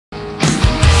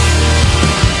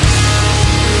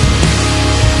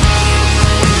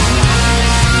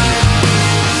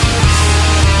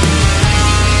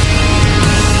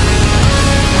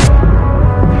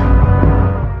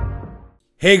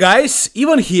Hey guys,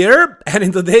 Ivan here, and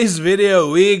in today's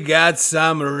video we got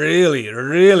some really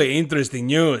interesting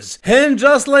news. And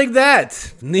just like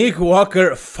that, Nick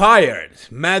Walker fired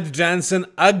Matt Jansen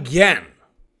again.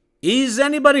 Is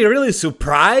anybody really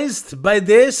surprised by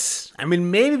this? I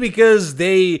mean, maybe because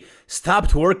they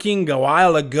stopped working a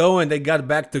while ago and they got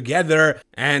back together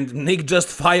and Nick just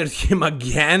fired him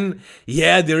again.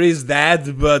 Yeah, there is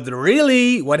that, but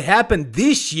really, what happened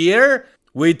this year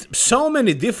with so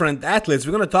many different athletes,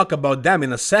 we're gonna talk about them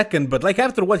in a second, but like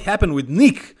after what happened with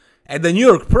Nick at the New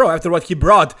York Pro, after what he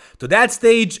brought to that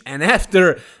stage, and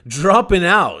after dropping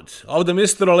out of the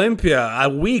Mr. Olympia a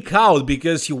week out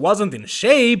because he wasn't in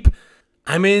shape,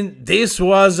 I mean, this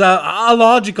was a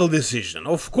logical decision.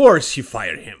 Of course he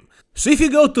fired him. So if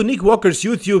you go to Nick Walker's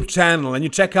YouTube channel and you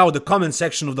check out the comment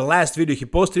section of the last video he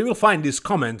posted, you will find this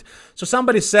comment. So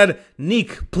somebody said,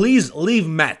 "Nick, please leave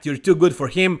Matt, you're too good for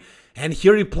him." And he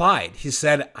replied, he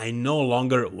said, "I no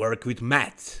longer work with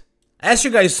Matt." As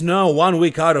you guys know, 1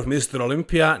 week out of Mr.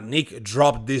 Olympia, Nick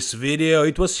dropped this video.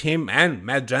 It was him and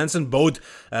Matt Jansen both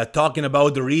talking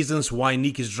about the reasons why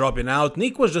Nick is dropping out.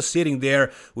 Nick was just sitting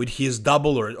there with his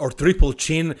double or triple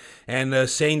chin and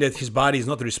saying that his body is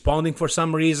not responding for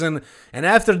some reason. And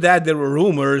after that, there were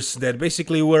rumors that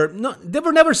basically they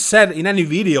were never said in any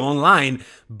video online,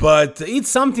 but it's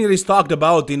something that is talked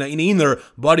about in an inner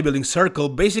bodybuilding circle.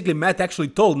 Basically, Matt actually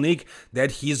told Nick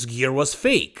that his gear was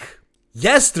fake.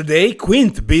 Yesterday,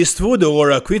 Quint Beastwood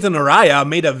or Quinton Araya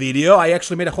made a video. I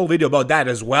actually made a whole video about that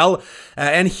as well.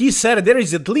 And he said there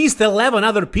is at least 11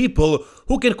 other people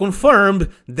who can confirm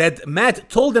that Matt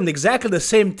told them exactly the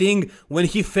same thing when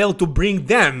he failed to bring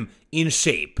them in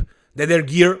shape, that their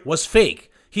gear was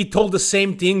fake. He told the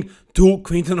same thing to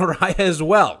Quinton Araya as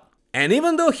well. And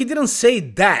even though he didn't say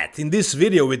that in this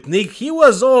video with Nick, he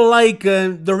was all like,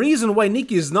 the reason why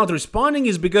Nick is not responding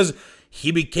is because he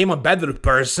became a better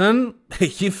person,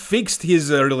 he fixed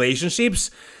his relationships,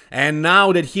 and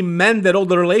now that he mended all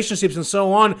the relationships and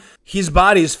so on, his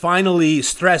body is finally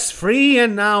stress-free,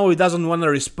 and now he doesn't want to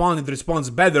respond, it responds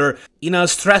better in a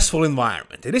stressful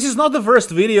environment. And this is not the first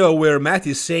video where Matt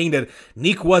is saying that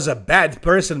Nick was a bad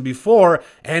person before,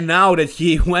 and now that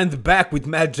he went back with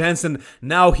Matt Jansen,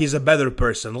 now he's a better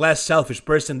person, less selfish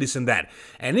person, this and that.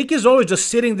 And Nick is always just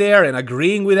sitting there and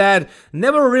agreeing with that,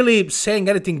 never really saying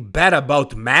anything bad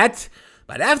about Matt.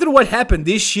 But after what happened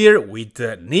this year with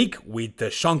Nick,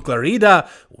 with Sean Clarida,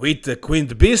 with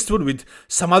Quint Beastwood, with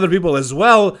some other people as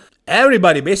well,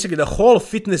 everybody, basically the whole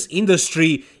fitness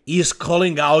industry is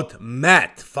calling out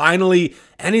Matt, finally,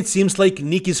 and it seems like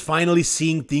Nick is finally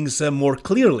seeing things more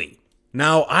clearly.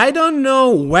 Now, I don't know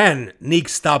when Nick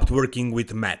stopped working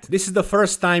with Matt. This is the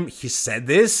first time he said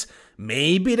this.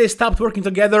 Maybe they stopped working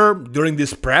together during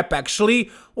this prep,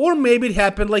 actually, or maybe it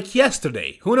happened like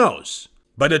yesterday, who knows?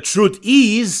 But the truth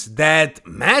is that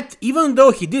Matt, even though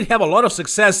he did have a lot of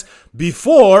success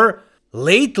before,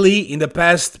 lately, in the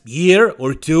past year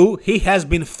or two, he has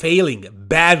been failing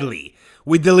badly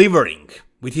with delivering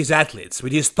with his athletes,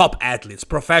 with his top athletes,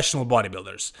 professional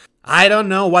bodybuilders. I don't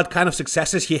know what kind of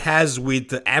successes he has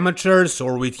with amateurs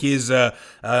or with his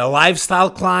lifestyle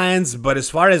clients, but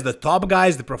as far as the top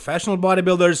guys, the professional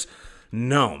bodybuilders,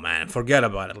 no, man, forget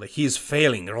about it. Like, he's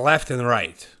failing left and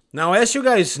right. Now, as you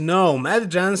guys know, Matt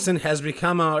Jansen has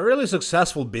become a really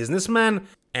successful businessman,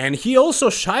 and he also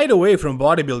shied away from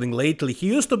bodybuilding lately. He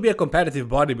used to be a competitive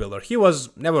bodybuilder. He was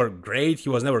never great, he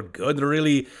was never good,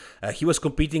 really. He was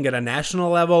competing at a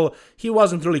national level. He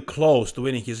wasn't really close to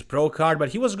winning his pro card,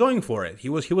 but he was going for it. He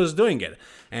was doing it.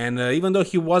 And even though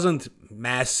he wasn't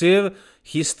massive,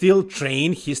 he still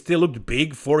trained, he still looked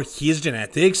big for his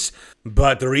genetics.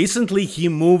 But recently he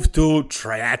moved to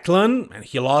triathlon and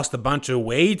he lost a bunch of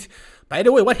weight. By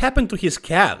the way, what happened to his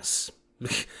calves?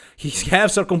 His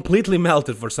calves are completely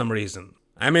melted for some reason.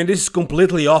 I mean, this is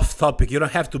completely off topic. You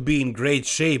don't have to be in great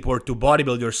shape or to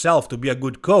bodybuild yourself to be a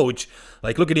good coach.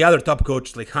 Like, look at the other top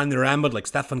coaches like Hani Rambod, like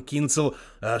Stefan Kinsel,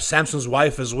 Samson's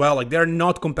wife as well. Like, they're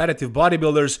not competitive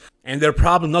bodybuilders and they're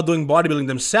probably not doing bodybuilding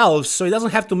themselves. So it doesn't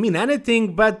have to mean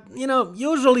anything. But, you know,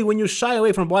 usually when you shy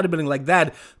away from bodybuilding like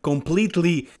that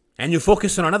completely and you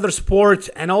focus on another sport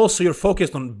and also you're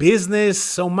focused on business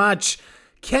so much,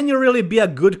 can you really be a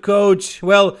good coach?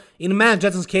 Well, in Matt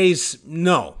Jansen's case,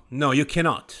 no, you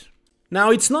cannot.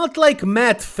 Now, it's not like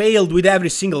Matt failed with every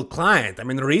single client. I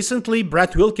mean, recently,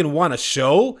 Brett Wilkin won a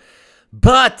show,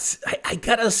 but I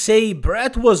gotta say,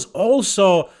 Brett was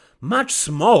also much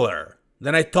smaller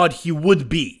than I thought he would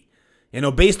be. You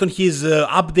know, based on his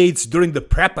updates during the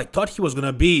prep, I thought he was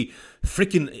gonna be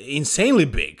freaking insanely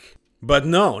big. But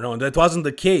no, that wasn't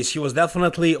the case. He was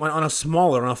definitely on a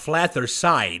smaller, on a flatter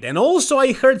side. And also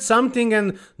I heard something,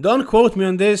 and don't quote me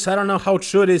on this, I don't know how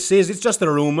true this is, it's just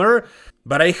a rumor,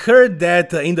 but I heard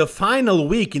that in the final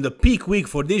week, in the peak week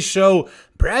for this show,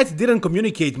 Brett didn't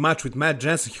communicate much with Matt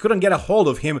Jansen. He couldn't get a hold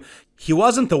of him. He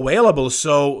wasn't available,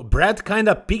 so Brett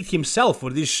kinda picked himself for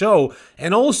this show.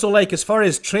 And also, like, as far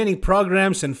as training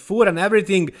programs and food and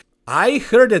everything, I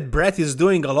heard that Brett is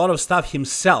doing a lot of stuff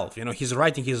himself. You know, he's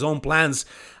writing his own plans.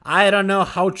 I don't know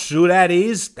how true that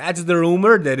is. That's the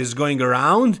rumor that is going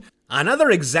around. Another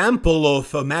example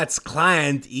of Matt's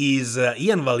client is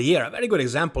Ian Valier, a very good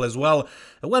example as well.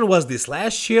 When was this,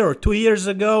 last year or 2 years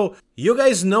ago? You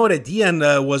guys know that Ian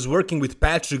was working with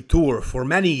Patrick Tour for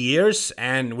many years,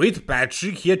 and with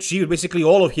Patrick he achieved basically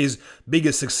all of his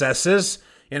biggest successes.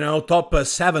 You know, top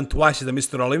 7 twice at the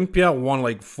Mr. Olympia, won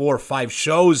like 4 or 5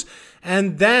 shows,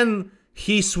 and then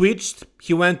he switched,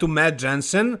 he went to Matt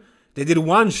Jansen, they did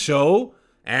 1 show,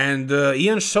 and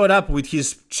Ian showed up with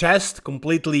his chest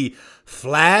completely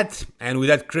flat and with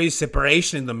that crazy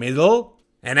separation in the middle.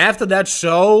 And after that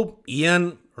show,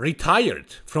 Ian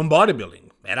retired from bodybuilding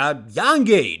at a young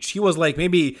age. He was like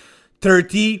maybe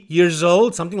 30 years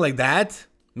old, something like that.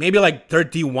 Maybe like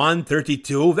 31,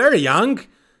 32, very young.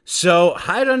 So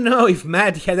I don't know if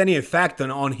Matt had any effect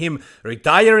on him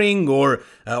retiring or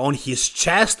on his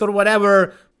chest or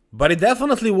whatever. But it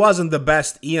definitely wasn't the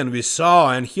best Ian we saw,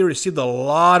 and he received a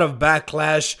lot of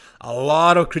backlash, a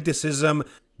lot of criticism,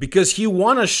 because he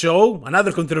won a show,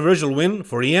 another controversial win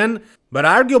for Ian, but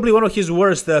arguably one of his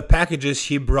worst packages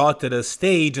he brought to the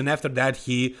stage, and after that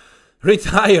he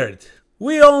retired.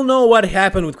 We all know what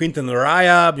happened with Quinton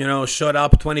Araya, you know, showed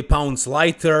up 20 pounds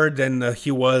lighter than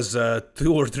he was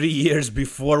 2 or 3 years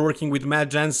before working with Matt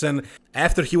Jansen.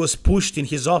 After he was pushed in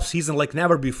his off-season like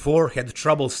never before, had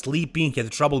trouble sleeping,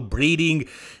 had trouble breathing,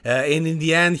 and in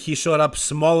the end he showed up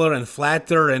smaller and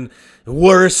flatter and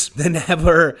worse than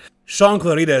ever. Sean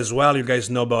Clarida as well, you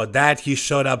guys know about that. He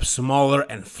showed up smaller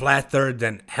and flatter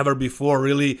than ever before,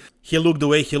 really. He looked the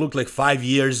way he looked like 5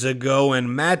 years ago,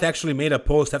 and Matt actually made a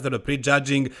post after the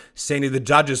pre-judging saying that the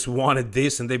judges wanted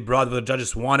this and they brought what the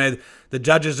judges wanted. The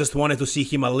judges just wanted to see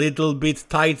him a little bit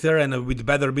tighter and with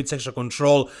better midsection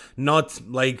control, not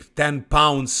like 10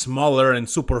 pounds smaller and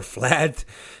super flat.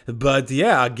 But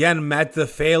yeah, again, Matt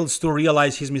fails to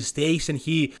realize his mistakes and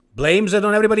he blames it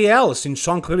on everybody else. In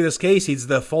Sean Clarida's case, it's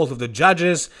the fault of the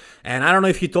judges, and I don't know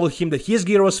if he told him that his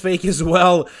gear was fake as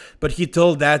well, but he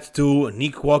told that to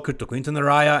Nick Walker, to Quinton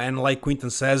Araya, and like Quinton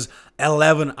says,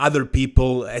 11 other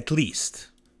people at least.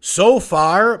 So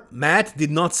far, Matt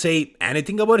did not say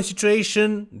anything about the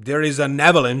situation. There is an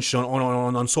avalanche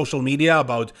on social media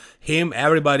about him.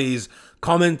 Everybody is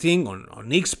commenting on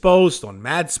Nick's post, on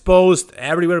Matt's post,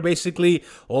 everywhere basically,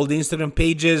 all the Instagram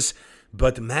pages.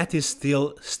 But Matt is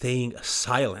still staying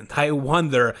silent. I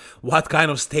wonder what kind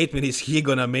of statement is he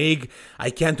gonna make.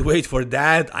 I can't wait for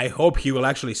that. I hope he will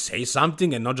actually say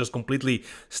something and not just completely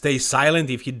stay silent.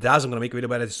 If he does, I'm gonna make a video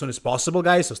about it as soon as possible,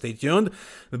 guys, so stay tuned.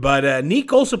 But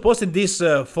Nick also posted this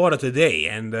photo today,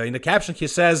 and in the caption he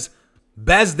says,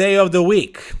 "Best day of the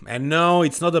week." And no,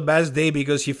 it's not the best day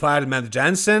because he fired Matt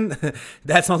Jansen.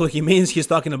 That's not what he means. He's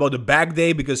talking about the back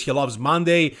day because he loves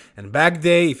Monday and back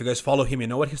day. If you guys follow him, you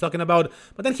know what he's talking about.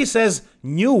 But then he says,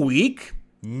 "New week,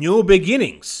 new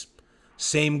beginnings.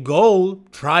 Same goal,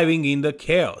 thriving in the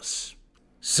chaos."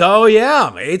 So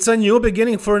yeah, it's a new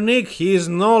beginning for Nick. He is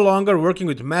no longer working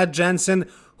with Matt Jansen.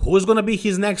 Who's gonna be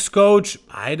his next coach?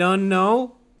 I don't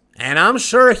know. And I'm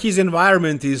sure his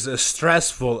environment is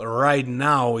stressful right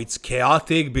now. It's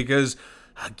chaotic because,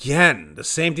 again, the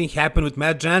same thing happened with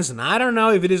Matt Jansen. I don't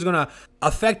know if it is going to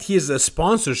affect his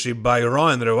sponsorship by Raw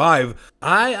and Revive.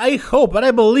 I hope, but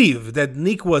I believe that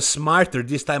Nick was smarter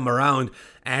this time around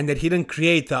and that he didn't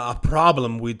create a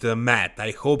problem with Matt.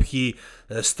 I hope he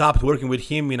stopped working with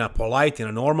him in a polite, in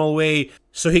a normal way,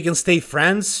 so he can stay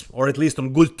friends, or at least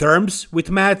on good terms with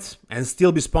Matt, and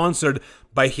still be sponsored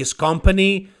by his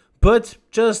company. But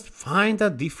just find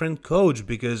a different coach,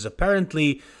 because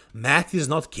apparently Matt is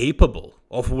not capable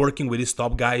of working with his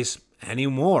top guys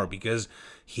anymore, because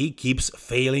he keeps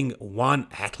failing one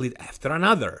athlete after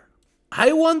another.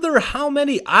 I wonder how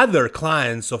many other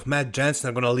clients of Matt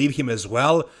Jansen are going to leave him as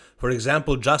well. For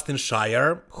example, Justin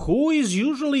Shire, who is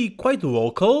usually quite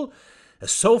vocal.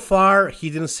 So far,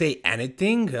 he didn't say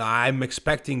anything. I'm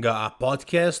expecting a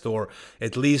podcast or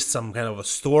at least some kind of a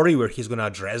story where he's going to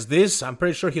address this. I'm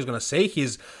pretty sure he's going to say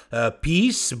his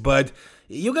piece, but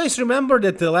you guys remember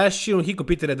that last year when he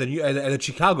competed at the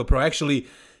Chicago Pro, actually,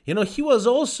 you know, he was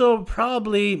also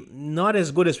probably not as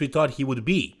good as we thought he would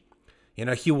be. You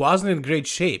know, he wasn't in great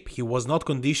shape. He was not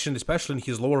conditioned, especially in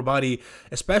his lower body,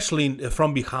 especially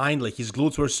from behind. Like, his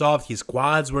glutes were soft, his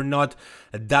quads were not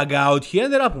dug out. He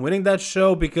ended up winning that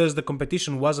show because the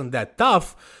competition wasn't that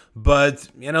tough, but,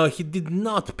 you know, he did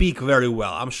not peak very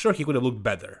well. I'm sure he could have looked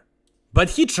better.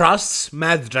 But he trusts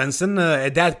Matt Jansen.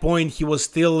 At that point, he was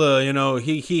still, you know,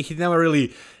 he never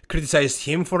really criticized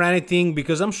him for anything,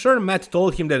 because I'm sure Matt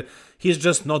told him that he's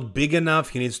just not big enough,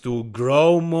 he needs to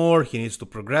grow more, he needs to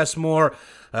progress more,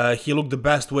 he looked the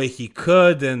best way he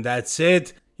could, and that's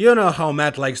it. You know how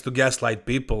Matt likes to gaslight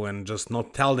people and just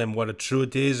not tell them what the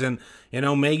truth is and, you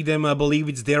know, make them believe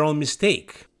it's their own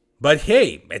mistake. But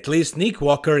hey, at least Nick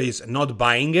Walker is not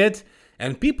buying it,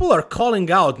 and people are calling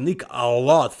out Nick a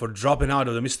lot for dropping out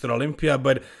of the Mr. Olympia,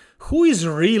 but who is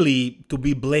really to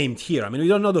be blamed here? I mean, we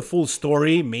don't know the full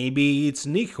story. Maybe it's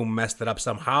Nick who messed it up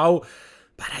somehow,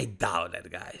 but I doubt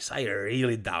that, guys. I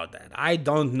really doubt that. I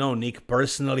don't know Nick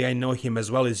personally. I know him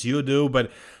as well as you do, but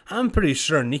I'm pretty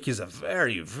sure Nick is a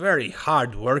very, very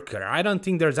hard worker. I don't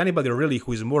think there's anybody really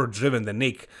who is more driven than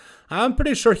Nick. I'm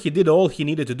pretty sure he did all he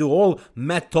needed to do, all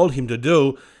Matt told him to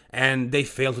do, and they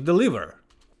failed to deliver.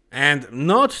 And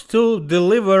not to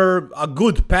deliver a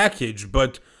good package,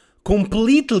 but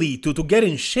completely to get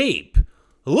in shape.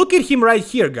 Look at him right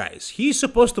here, guys. He's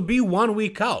supposed to be 1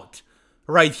 week out.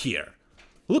 Right here.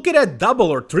 Look at that double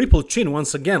or triple chin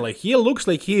once again. Like, he looks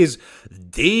like he is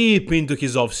deep into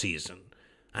his off season.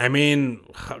 I mean,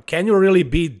 can you really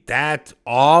be that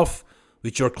off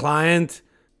with your client?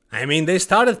 I mean, they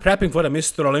started prepping for the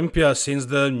Mr. Olympia since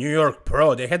the New York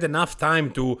Pro. They had enough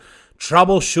time to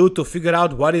troubleshoot, to figure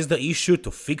out what is the issue,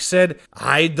 to fix it.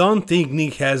 I don't think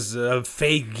Nick has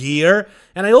fake gear.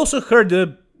 And I also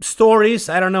heard stories,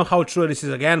 I don't know how true this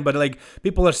is again, but like,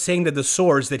 people are saying that the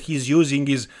source that he's using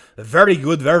is very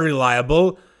good, very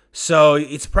reliable. So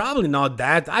it's probably not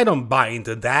that. I don't buy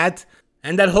into that.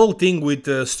 And that whole thing with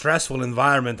the stressful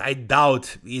environment, I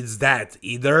doubt it's that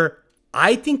either.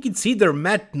 I think it's either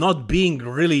Matt not being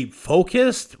really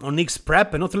focused on Nick's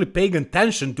prep and not really paying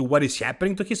attention to what is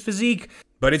happening to his physique,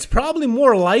 but it's probably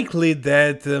more likely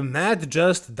that Matt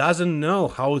just doesn't know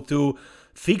how to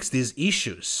fix these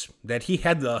issues, that he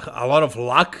had a lot of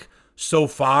luck so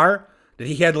far, that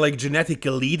he had like genetic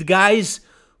elite guys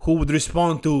who would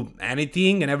respond to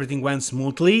anything and everything went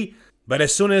smoothly, but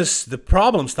as soon as the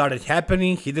problems started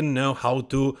happening, he didn't know how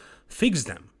to fix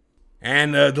them.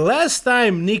 And the last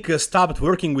time Nick stopped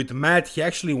working with Matt, he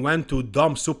actually went to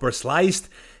Dom Super Sliced,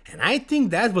 and I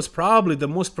think that was probably the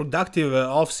most productive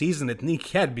off-season that Nick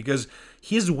had, because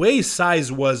his waist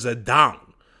size was down.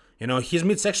 You know, his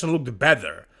midsection looked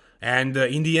better. And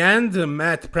in the end,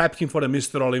 Matt prepped him for the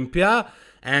Mr. Olympia,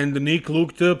 and Nick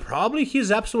looked probably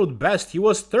his absolute best. He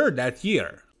was third that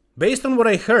year. Based on what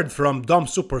I heard from Dom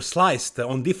Super Sliced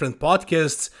on different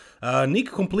podcasts,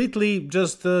 Nick completely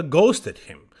just ghosted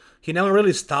him. He never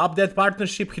really stopped that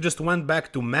partnership, he just went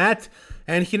back to Matt,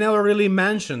 and he never really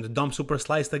mentioned Dom Super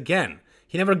Sliced again.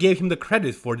 He never gave him the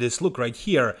credit for this look right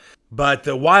here. But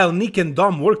while Nick and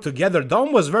Dom worked together,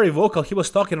 Dom was very vocal. He was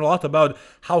talking a lot about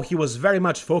how he was very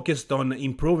much focused on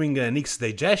improving Nick's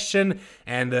digestion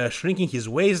and shrinking his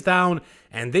waist down,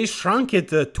 and they shrunk it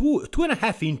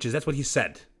 2.5 inches, that's what he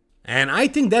said. And I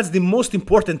think that's the most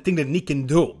important thing that Nick can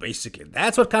do, basically.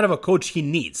 That's what kind of a coach he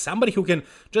needs. Somebody who can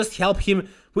just help him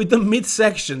with the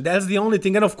midsection. That's the only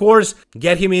thing. And of course,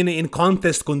 get him in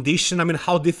contest condition. I mean,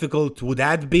 how difficult would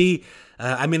that be?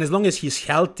 I mean, as long as he's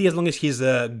healthy, as long as his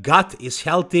gut is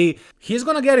healthy, he's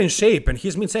gonna get in shape and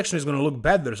his midsection is gonna look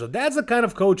better. So that's the kind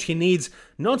of coach he needs,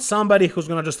 not somebody who's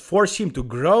gonna just force him to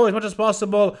grow as much as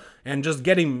possible and just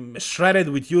get him shredded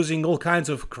with using all kinds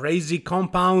of crazy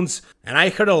compounds. And I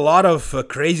heard a lot of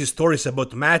crazy stories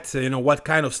about Matt, you know, what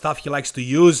kind of stuff he likes to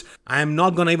use. I'm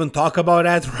not gonna even talk about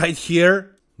that right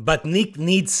here. But Nick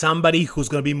needs somebody who's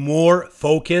gonna be more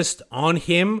focused on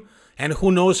him and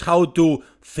who knows how to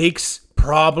fix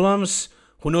problems,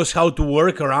 who knows how to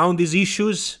work around these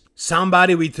issues.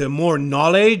 Somebody with more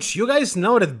knowledge. You guys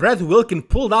know that Brett Wilkin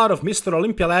pulled out of Mr.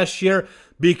 Olympia last year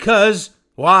because,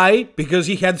 why? Because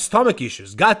he had stomach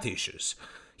issues, gut issues.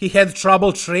 He had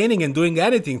trouble training and doing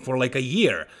anything for like a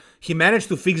year. He managed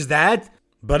to fix that,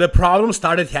 but the problem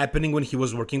started happening when he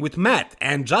was working with Matt.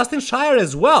 And Justin Shire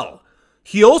as well.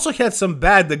 He also had some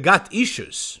bad gut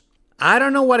issues. I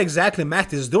don't know what exactly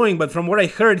Matt is doing, but from what I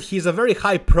heard, he's a very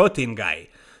high protein guy.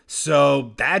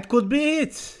 So that could be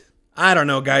it. I don't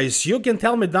know, guys. You can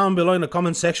tell me down below in the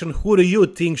comment section who do you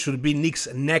think should be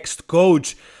Nick's next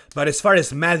coach. But as far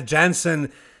as Matt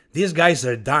Jansen, these guys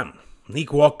are done.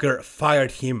 Nick Walker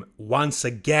fired him once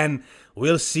again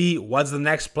We'll see what's the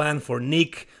next plan for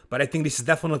Nick, but I think this is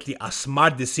definitely a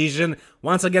smart decision.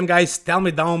 Once again, guys, tell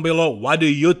me down below, what do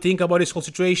you think about this whole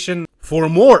situation? For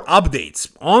more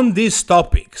updates on this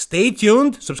topic, stay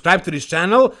tuned, subscribe to this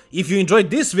channel. If you enjoyed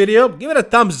this video, give it a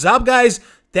thumbs up, guys.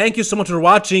 Thank you so much for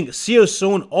watching. See you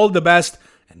soon. All the best,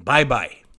 and bye-bye.